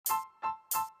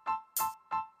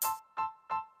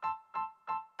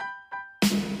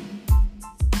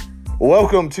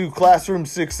Welcome to Classroom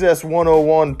Success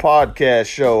 101 podcast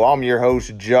show. I'm your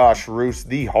host, Josh Roos,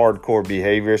 the hardcore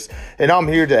behaviorist, and I'm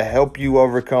here to help you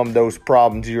overcome those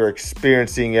problems you're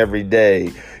experiencing every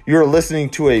day. You're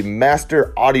listening to a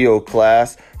master audio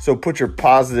class, so put your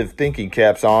positive thinking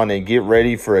caps on and get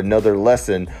ready for another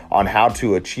lesson on how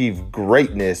to achieve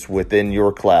greatness within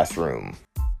your classroom.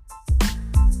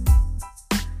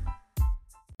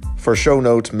 For show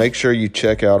notes, make sure you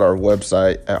check out our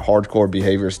website at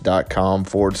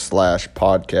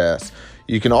hardcorebehaviorist.com/podcast.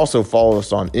 You can also follow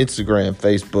us on Instagram,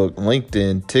 Facebook,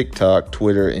 LinkedIn, TikTok,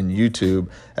 Twitter, and YouTube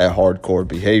at Hardcore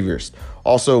Behaviorist.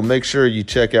 Also, make sure you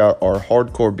check out our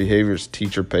Hardcore Behaviorist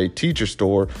Teacher Pay Teacher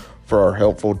Store for our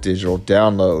helpful digital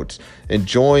downloads. And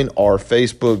join our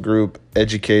Facebook group,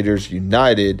 Educators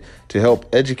United, to help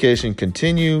education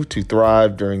continue to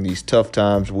thrive during these tough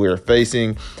times we are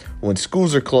facing when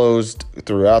schools are closed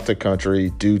throughout the country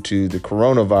due to the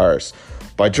coronavirus.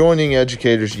 By joining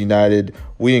Educators United,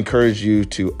 we encourage you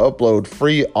to upload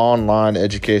free online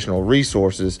educational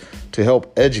resources to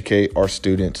help educate our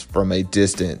students from a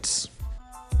distance.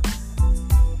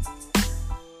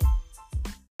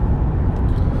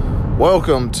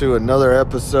 Welcome to another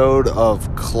episode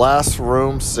of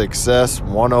Classroom Success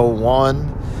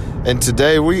 101. And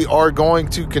today we are going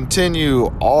to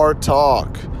continue our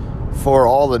talk for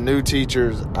all the new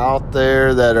teachers out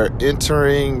there that are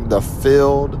entering the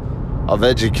field of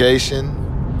education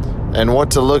and what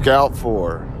to look out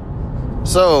for.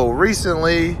 So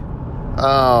recently,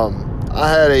 I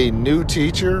had a new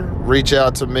teacher reach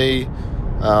out to me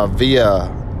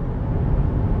via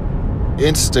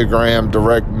Instagram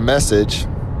direct message,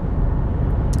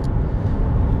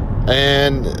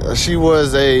 and she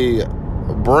was a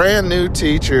brand new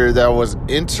teacher that was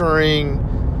entering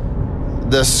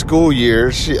the school year.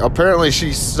 She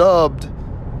subbed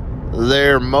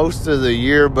there most of the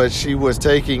year, but she was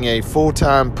taking a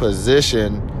full-time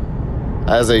position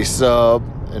as a sub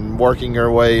and working her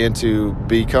way into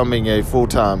becoming a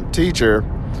full-time teacher.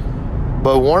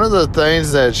 But one of the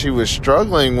things that she was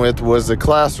struggling with was the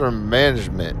classroom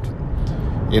management.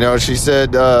 She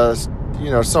said,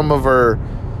 some of her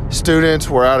students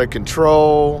were out of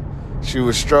control. She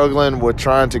was struggling with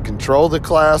trying to control the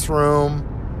classroom.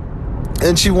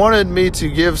 And she wanted me to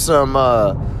give some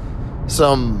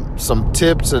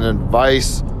tips and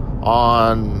advice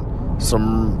on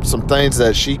some things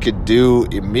that she could do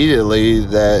immediately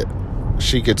that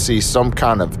she could see some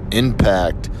kind of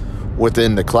impact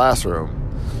within the classroom.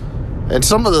 And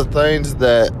some of the things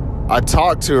that I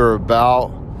talked to her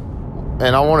about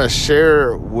and I want to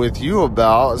share with you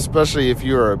about, especially if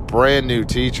you're a brand new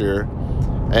teacher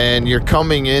and you're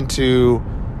coming into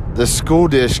the school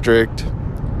district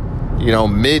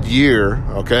mid-year,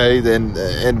 okay? And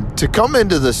to come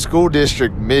into the school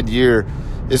district mid-year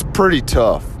is pretty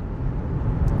tough.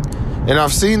 And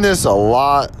I've seen this a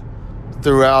lot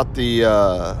throughout the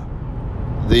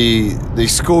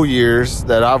school years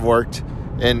that I've worked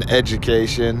in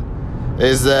education,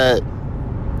 is that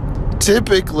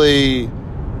typically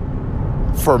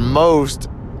for most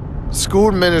school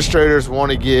administrators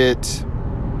want to get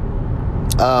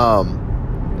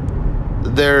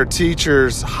their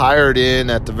teachers hired in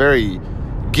at the very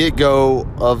get-go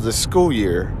of the school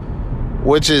year,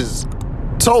 which is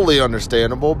totally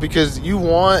understandable because you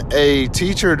want a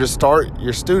teacher to start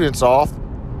your students off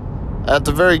at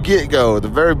the very get-go, the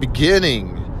very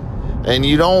beginning, and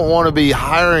you don't want to be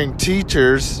hiring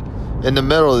teachers in the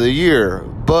middle of the year.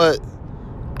 But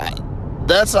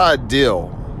that's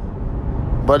ideal.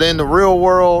 But in the real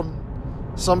world,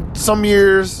 some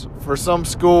years for some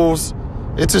schools,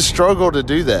 it's a struggle to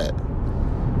do that.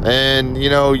 And,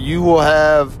 you will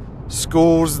have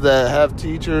schools that have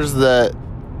teachers that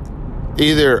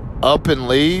either up and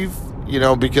leave,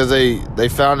 because they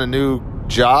found a new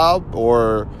job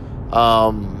or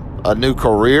a new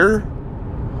career,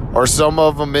 or some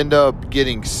of them end up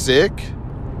getting sick,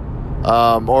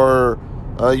 or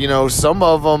some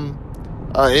of them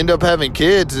end up having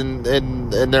kids and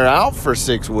they're out for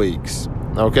 6 weeks,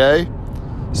 okay?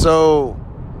 So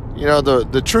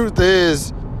the truth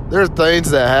is, there are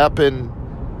things that happen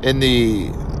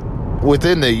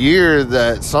within the year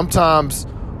that sometimes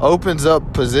opens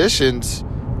up positions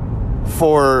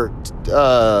for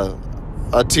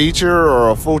a teacher or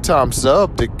a full-time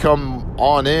sub to come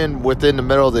on in within the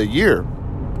middle of the year.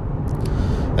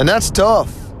 And that's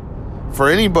tough for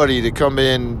anybody to come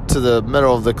in to the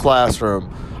middle of the classroom.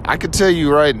 I can tell you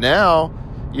right now,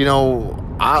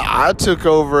 I took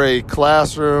over a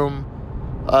classroom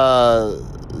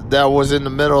that was in the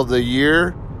middle of the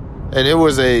year, and it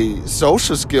was a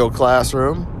social skill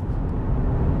classroom.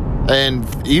 And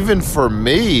even for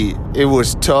me, it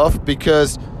was tough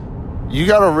because you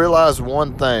got to realize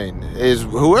one thing is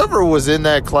whoever was in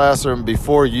that classroom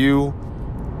before you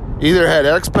either had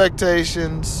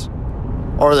expectations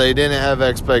or they didn't have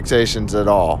expectations at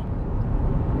all.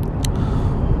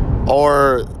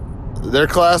 Or their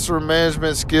classroom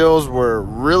management skills were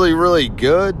really, really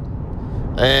good,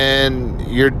 and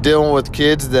you're dealing with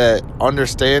kids that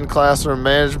understand classroom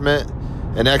management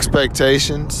and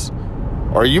expectations.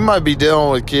 Or you might be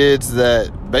dealing with kids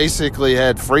that basically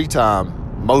had free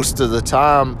time most of the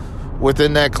time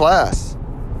within that class.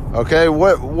 Okay,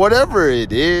 whatever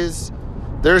it is,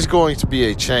 there's going to be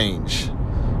a change.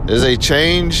 There's a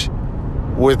change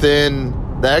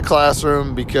within that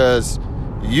classroom because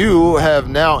you have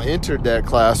now entered that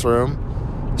classroom.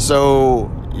 So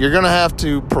you're going to have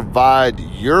to provide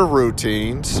your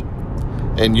routines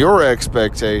and your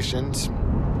expectations.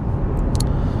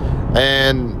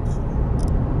 And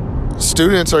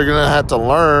students are going to have to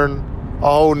learn a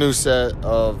whole new set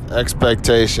of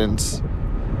expectations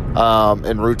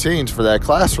and routines for that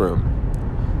classroom.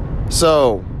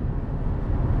 So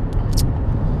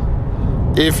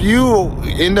if you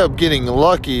end up getting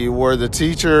lucky where the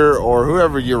teacher or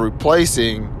whoever you're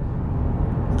replacing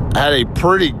had a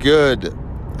pretty good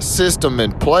system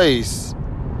in place,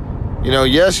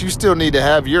 yes, you still need to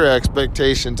have your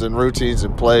expectations and routines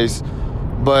in place,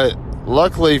 but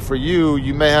luckily for you,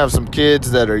 you may have some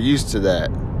kids that are used to that.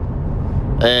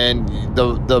 And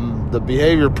the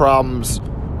behavior problems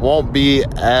won't be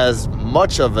as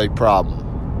much of a problem.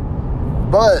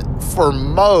 But for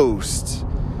most,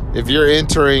 if you're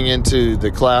entering into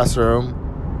the classroom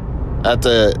at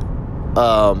the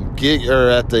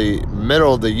at the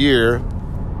middle of the year,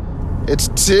 it's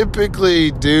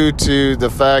typically due to the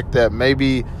fact that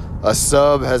maybe a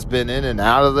sub has been in and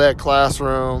out of that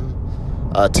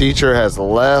classroom, a teacher has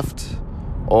left,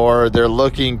 or they're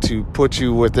looking to put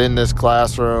you within this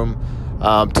classroom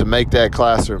to make that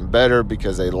classroom better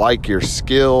because they like your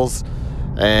skills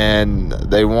and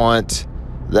they want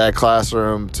that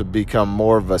classroom to become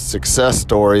more of a success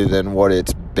story than what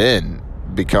it's been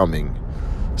becoming.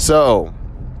 So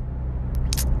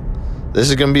this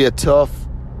is going to be a tough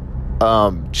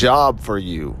job for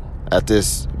you at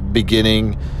this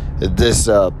beginning, this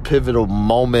pivotal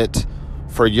moment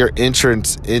for your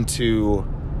entrance into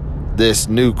this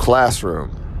new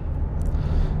classroom.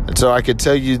 And so I could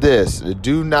tell you this: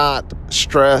 do not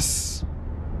stress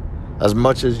as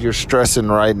much as you're stressing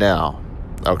right now.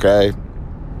 Okay?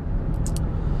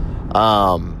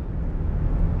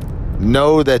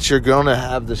 Know that you're going to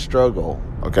have the struggle.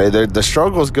 Okay? The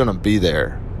struggle is going to be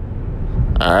there.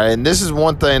 All right? And this is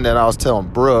one thing that I was telling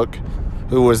Brooke,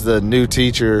 who was the new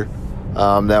teacher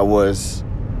that was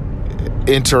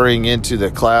entering into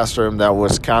the classroom, that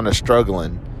was kind of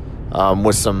struggling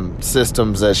with some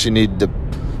systems that she needed to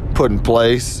put in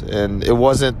place. And it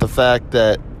wasn't the fact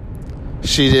that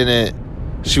she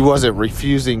wasn't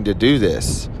refusing to do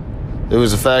this. It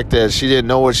was the fact that she didn't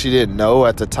know what she didn't know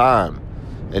at the time.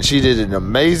 And she did an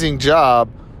amazing job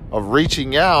of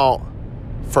reaching out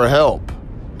for help.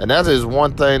 And that is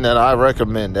one thing that I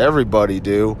recommend everybody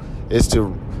do, is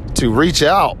to reach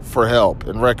out for help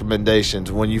and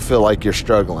recommendations when you feel like you're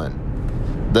struggling.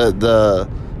 The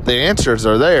answers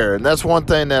are there. And that's one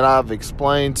thing that I've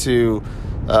explained to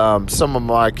some of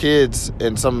my kids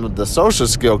in some of the social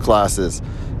skill classes,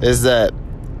 is that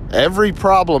every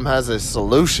problem has a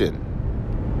solution.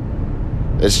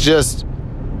 It's just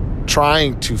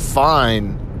trying to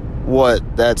find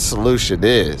what that solution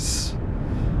is.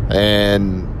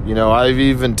 And, I've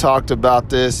even talked about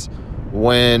this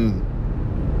when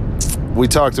we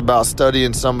talked about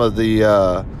studying some of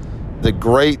the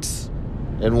greats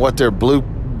and what their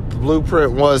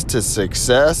blueprint was to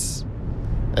success,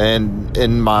 and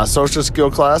in my social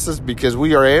skill classes, because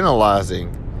we are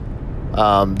analyzing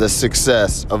the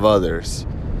success of others.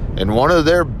 And one of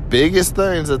their biggest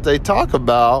things that they talk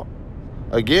about,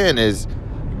 again, is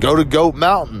go to Goat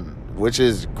Mountain, which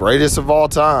is greatest of all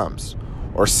times,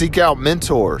 or seek out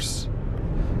mentors.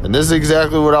 And this is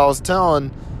exactly what I was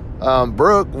telling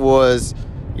Brooke was,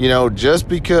 just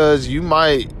because you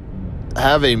might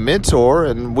have a mentor,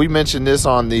 and we mentioned this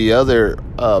on the other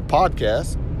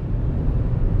podcast,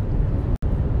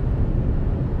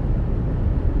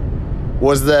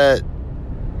 was that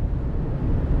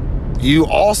you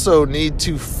also need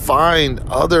to find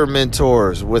other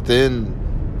mentors within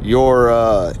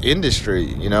your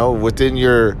industry, within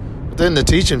the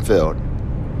teaching field.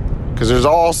 Because there's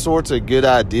all sorts of good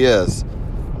ideas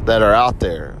that are out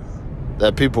there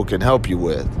that people can help you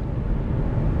with.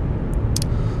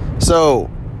 So,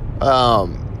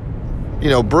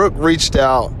 Brooke reached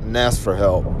out and asked for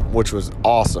help. which was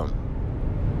awesome.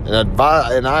 And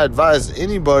I advise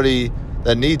anybody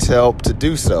that needs help to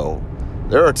do so.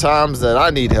 There are times that I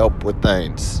need help with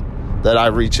things that I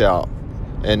reach out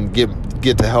and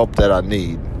get the help that I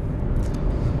need.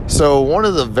 So one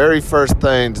of the very first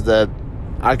things that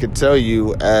I could tell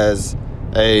you as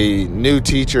a new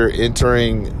teacher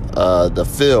entering the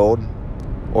field,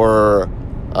 or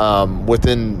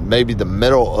within maybe the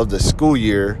middle of the school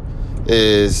year,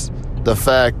 is the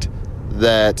fact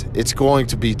that it's going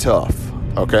to be tough.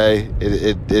 Okay,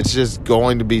 it's just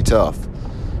going to be tough.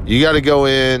 You got to go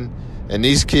in, and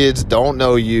these kids don't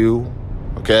know you.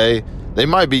 Okay, they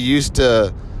might be used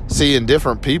to seeing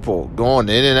different people going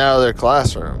in and out of their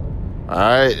classroom. All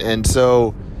right, and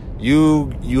so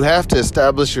you have to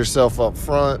establish yourself up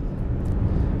front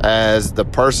as the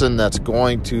person that's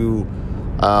going to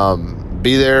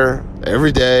be there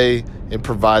every day and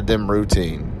provide them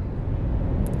routine.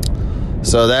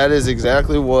 So that is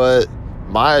exactly what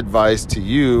my advice to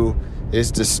you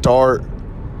is, to start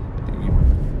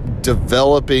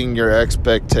developing your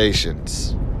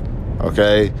expectations.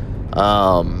 Okay?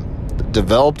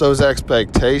 Develop those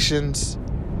expectations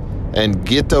and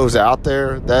get those out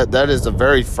there. That is the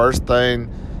very first thing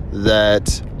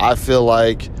that I feel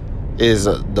like is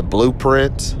the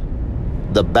blueprint,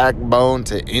 the backbone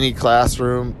to any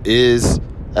classroom is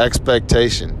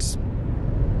expectations.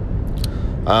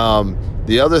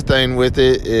 The other thing with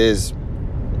it is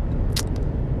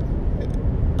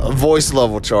voice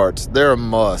level charts. They're a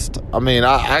must. I mean,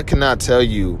 I cannot tell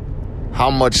you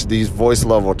how much these voice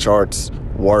level charts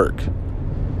work.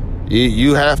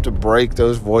 You have to break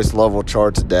those voice level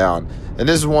charts down. And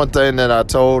this is one thing that I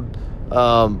told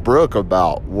Brooke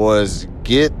about, was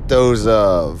get those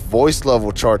voice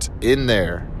level charts in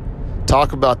there.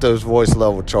 Talk about those voice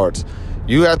level charts.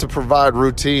 You have to provide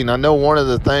routine. I know one of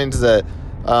the things that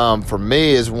for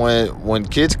me is when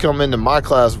kids come into my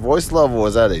class, voice level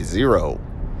is at a 0.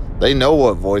 They know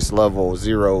what voice level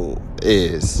 0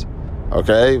 is.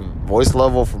 Okay? Voice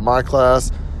level for my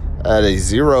class at a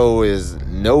 0 is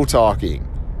no talking.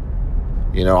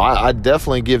 You know, I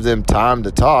definitely give them time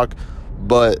to talk,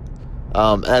 but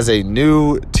as a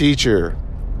new teacher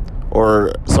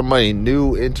or somebody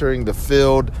new entering the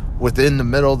field within the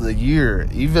middle of the year,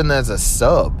 even as a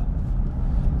sub,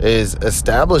 is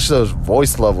establish those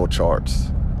voice level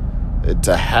charts,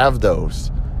 to have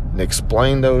those and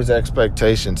explain those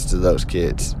expectations to those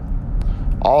kids.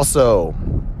 Also,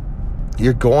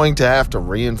 you're going to have to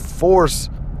reinforce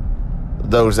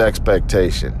those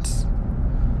expectations.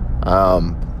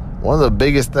 One of the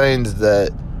biggest things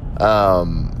that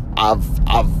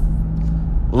I've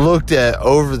looked at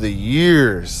over the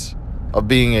years of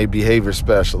being a behavior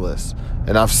specialist,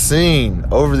 and I've seen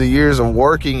over the years of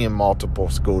working in multiple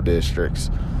school districts,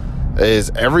 is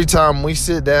every time we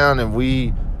sit down and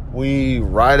we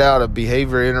write out a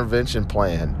behavior intervention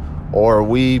plan, or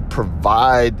we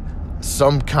provide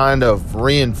some kind of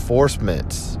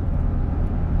reinforcements,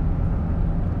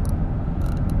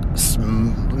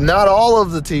 not all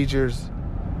of the teachers,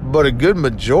 but a good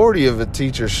majority of the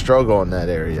teachers struggle in that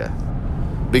area,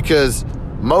 because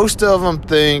most of them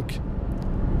think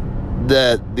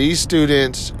that these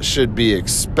students should be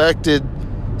expected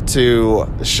to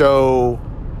show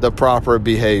the proper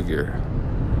behavior.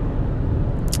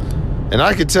 And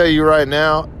I can tell you right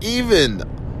now, even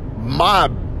my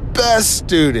best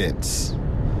students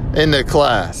in the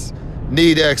class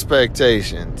need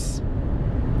expectations.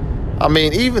 I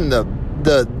mean, even the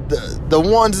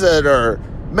ones that are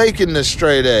making the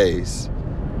straight A's,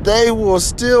 they will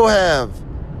still have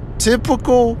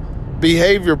typical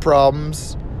behavior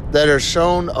problems that are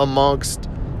shown amongst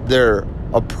their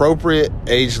appropriate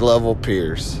age level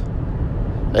peers.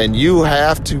 And you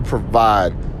have to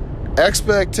provide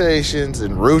expectations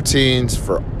and routines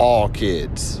for all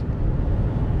kids.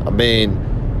 I mean,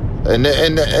 and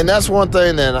that's one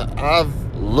thing that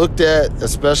I've looked at,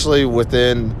 especially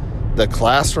within the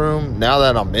classroom, now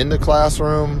that I'm in the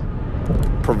classroom,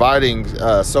 providing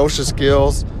social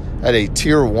skills at a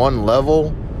tier 1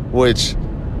 level, which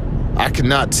I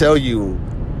cannot tell you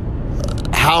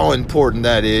how important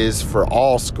that is for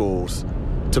all schools,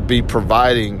 to be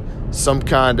providing some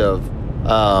kind of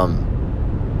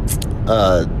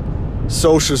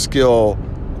social skill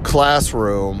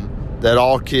classroom that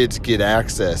all kids get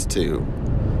access to.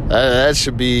 That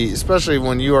should be, especially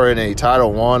when you are in a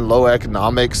Title I low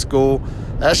economic school,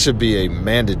 that should be a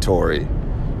mandatory.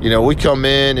 You know, we come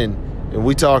in and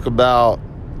we talk about,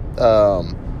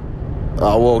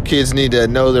 kids need to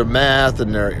know their math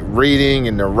and their reading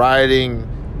and their writing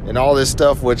and all this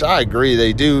stuff, which I agree,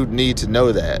 they do need to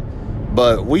know that.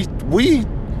 But we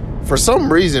for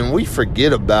some reason, we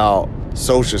forget about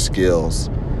social skills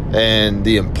and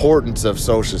the importance of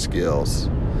social skills.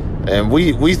 And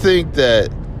we think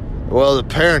that, well, the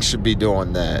parents should be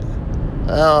doing that.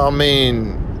 I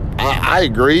mean, I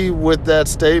agree with that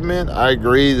statement. I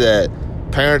agree that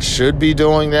parents should be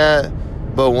doing that.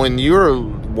 But when you're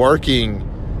working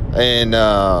in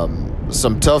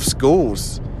some tough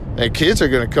schools, and kids are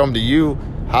going to come to you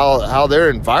how their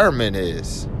environment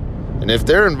is. And if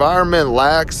their environment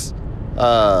lacks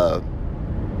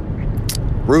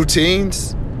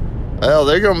routines, well,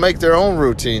 they're going to make their own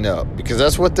routine up, because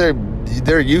that's what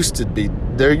they're used to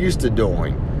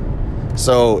doing.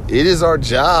 So it is our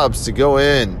jobs to go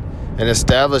in and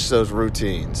establish those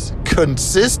routines,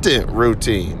 consistent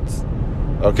routines.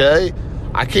 Okay?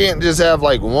 I can't just have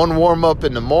like one warm up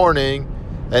in the morning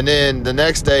and then the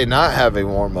next day not have a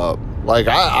warm up. Like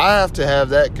I have to have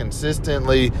that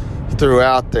consistently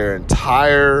throughout their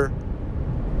entire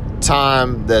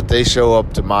time that they show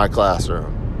up to my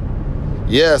classroom.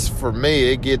 Yes, for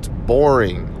me, it gets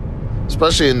boring,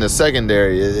 especially in the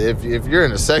secondary. If you're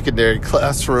in a secondary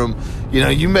classroom,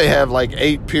 you may have like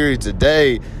 8 periods a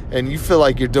day, and you feel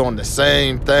like you're doing the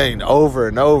same thing over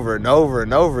and over and over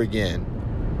and over again.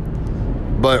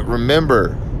 But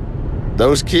remember,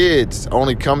 those kids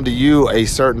only come to you a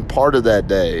certain part of that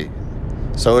day.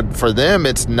 So for them,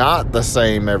 it's not the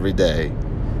same every day.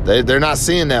 They're not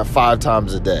seeing that 5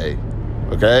 times a day.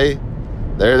 Okay?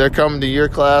 They're coming to your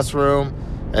classroom,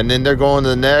 and then they're going to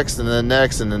the next and the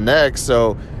next and the next.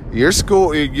 So your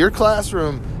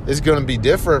classroom is going to be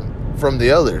different from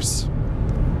the others.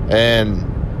 And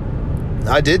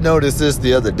I did notice this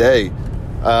the other day.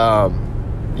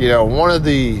 One of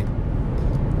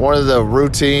the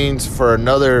routines for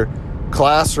another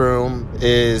classroom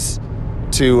is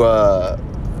to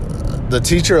the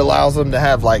teacher allows them to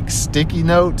have like sticky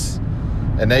notes,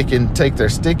 and they can take their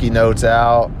sticky notes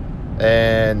out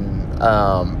and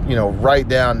write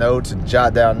down notes and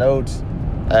jot down notes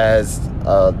as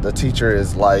the teacher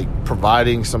is like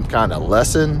providing some kind of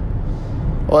lesson.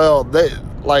 Well,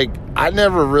 I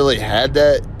never really had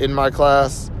that in my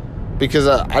class, because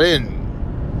it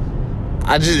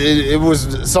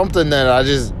was something that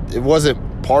it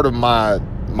wasn't part of my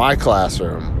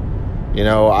classroom.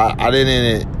 I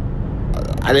didn't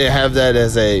have that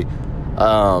as a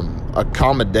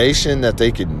accommodation that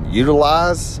they could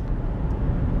utilize.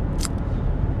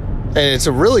 And it's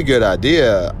a really good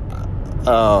idea,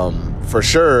 for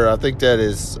sure. I think that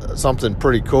is something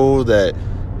pretty cool, that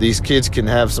these kids can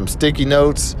have some sticky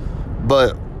notes.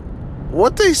 But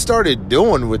what they started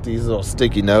doing with these little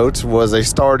sticky notes was they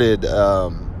started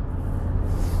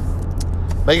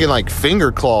making like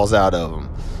finger claws out of them.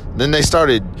 Then they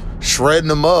started shredding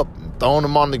them up and throwing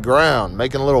them on the ground,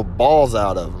 making little balls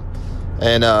out of them.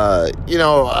 And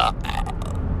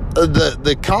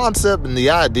the concept and the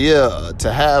idea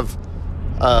to have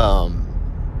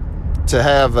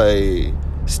a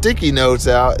sticky notes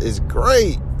out is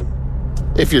great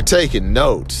if you're taking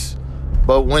notes.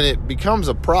 But when it becomes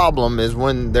a problem is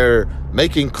when they're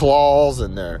making claws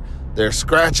and they're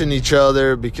scratching each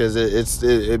other, because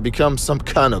it becomes some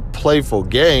kind of playful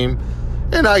game.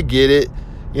 And I get it.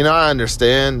 I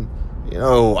understand. We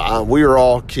were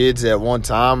all kids at one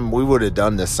time. We would have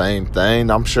done the same thing.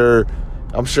 I'm sure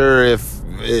if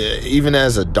even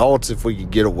as adults, if we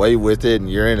could get away with it,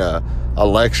 and you're in a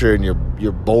lecture and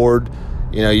you're bored,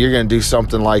 you're going to do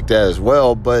something like that as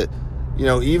well. But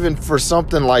even for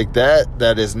something like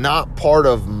that is not part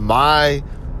of my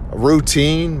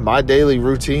routine, my daily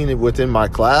routine within my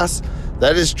class,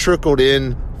 that is trickled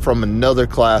in from another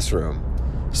classroom.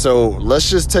 So let's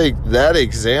just take that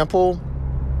example.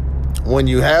 When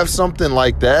you have something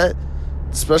like that,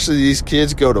 especially these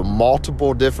kids go to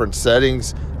multiple different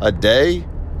settings a day,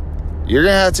 you're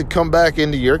going to have to come back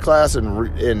into your class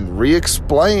and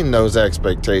re-explain those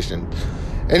expectations.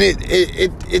 And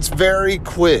it's very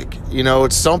quick.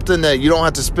 It's something that you don't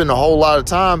have to spend a whole lot of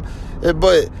time.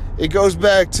 But it goes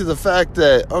back to the fact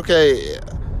that, okay,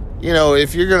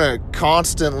 if you're going to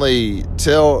constantly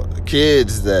tell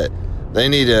kids that they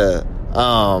need to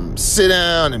sit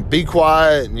down and be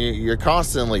quiet, and you're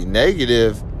constantly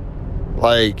negative,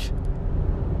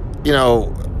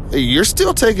 you're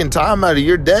still taking time out of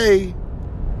your day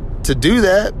to do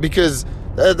that, because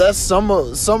that's some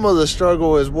of the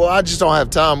struggle is, well, I just don't have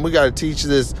time. We got to teach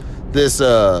this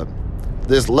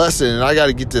lesson, and I got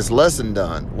to get this lesson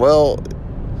done. Well,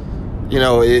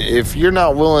 if you're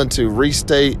not willing to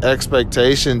restate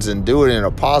expectations and do it in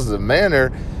a positive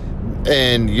manner,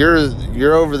 and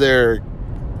you're over there,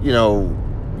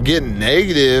 getting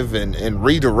negative and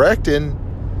redirecting,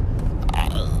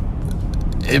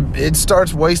 it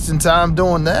starts wasting time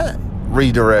doing that,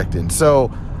 redirecting.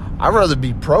 So I'd rather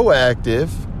be proactive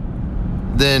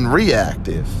than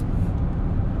reactive.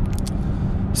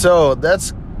 So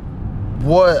that's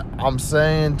what I'm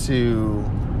saying to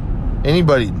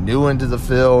anybody new into the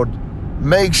field.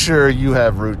 Make sure you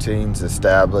have routines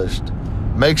established.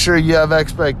 Make sure you have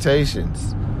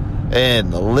expectations.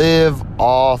 And live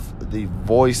off the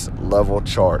voice level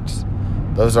charts.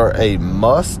 Those are a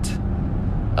must.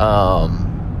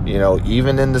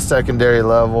 Even in the secondary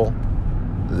level,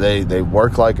 they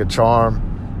work like a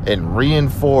charm and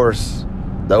reinforce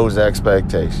those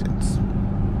expectations.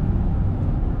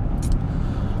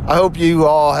 I hope you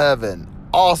all have an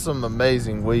awesome,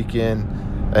 amazing weekend,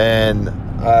 and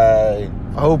I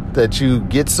hope that you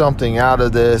get something out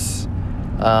of this.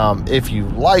 If you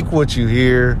like what you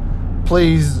hear,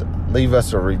 please leave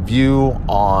us a review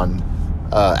on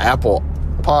Apple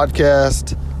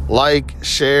Podcast,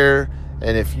 share,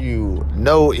 and if you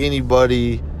know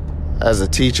anybody as a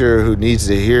teacher who needs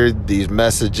to hear these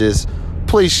messages,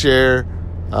 please share.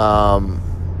 I'm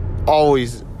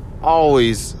always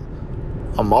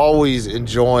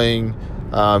enjoying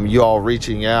you all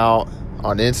reaching out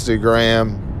on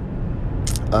Instagram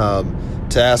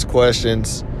to ask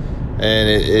questions, and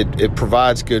it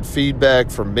provides good feedback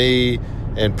for me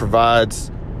and provides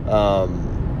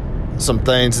some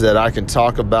things that I can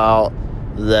talk about,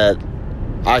 that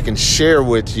I can share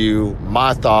with you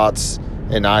my thoughts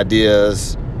and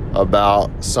ideas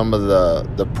about some of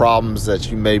the problems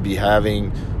that you may be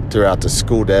having throughout the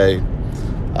school day.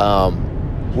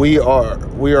 We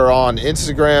are on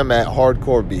Instagram at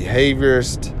Hardcore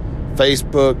Behaviorist,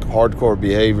 Facebook Hardcore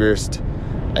Behaviorist,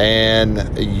 and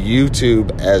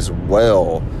YouTube as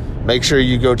well. Make sure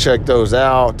you go check those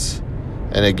out.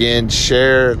 And again,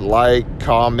 share,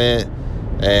 comment,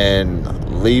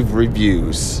 and leave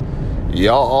reviews.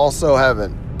 Y'all also have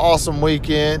an awesome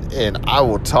weekend, and I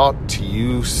will talk to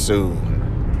you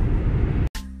soon.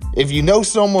 If you know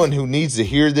someone who needs to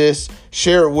hear this,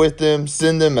 share it with them.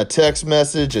 Send them a text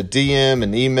message, a DM,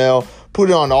 an email. Put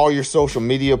it on all your social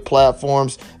media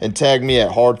platforms and tag me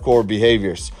at Hardcore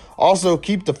Behaviors. Also,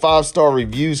 keep the 5-star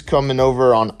reviews coming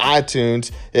over on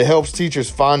iTunes. It helps teachers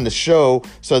find the show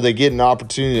so they get an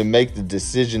opportunity to make the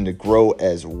decision to grow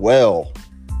as well.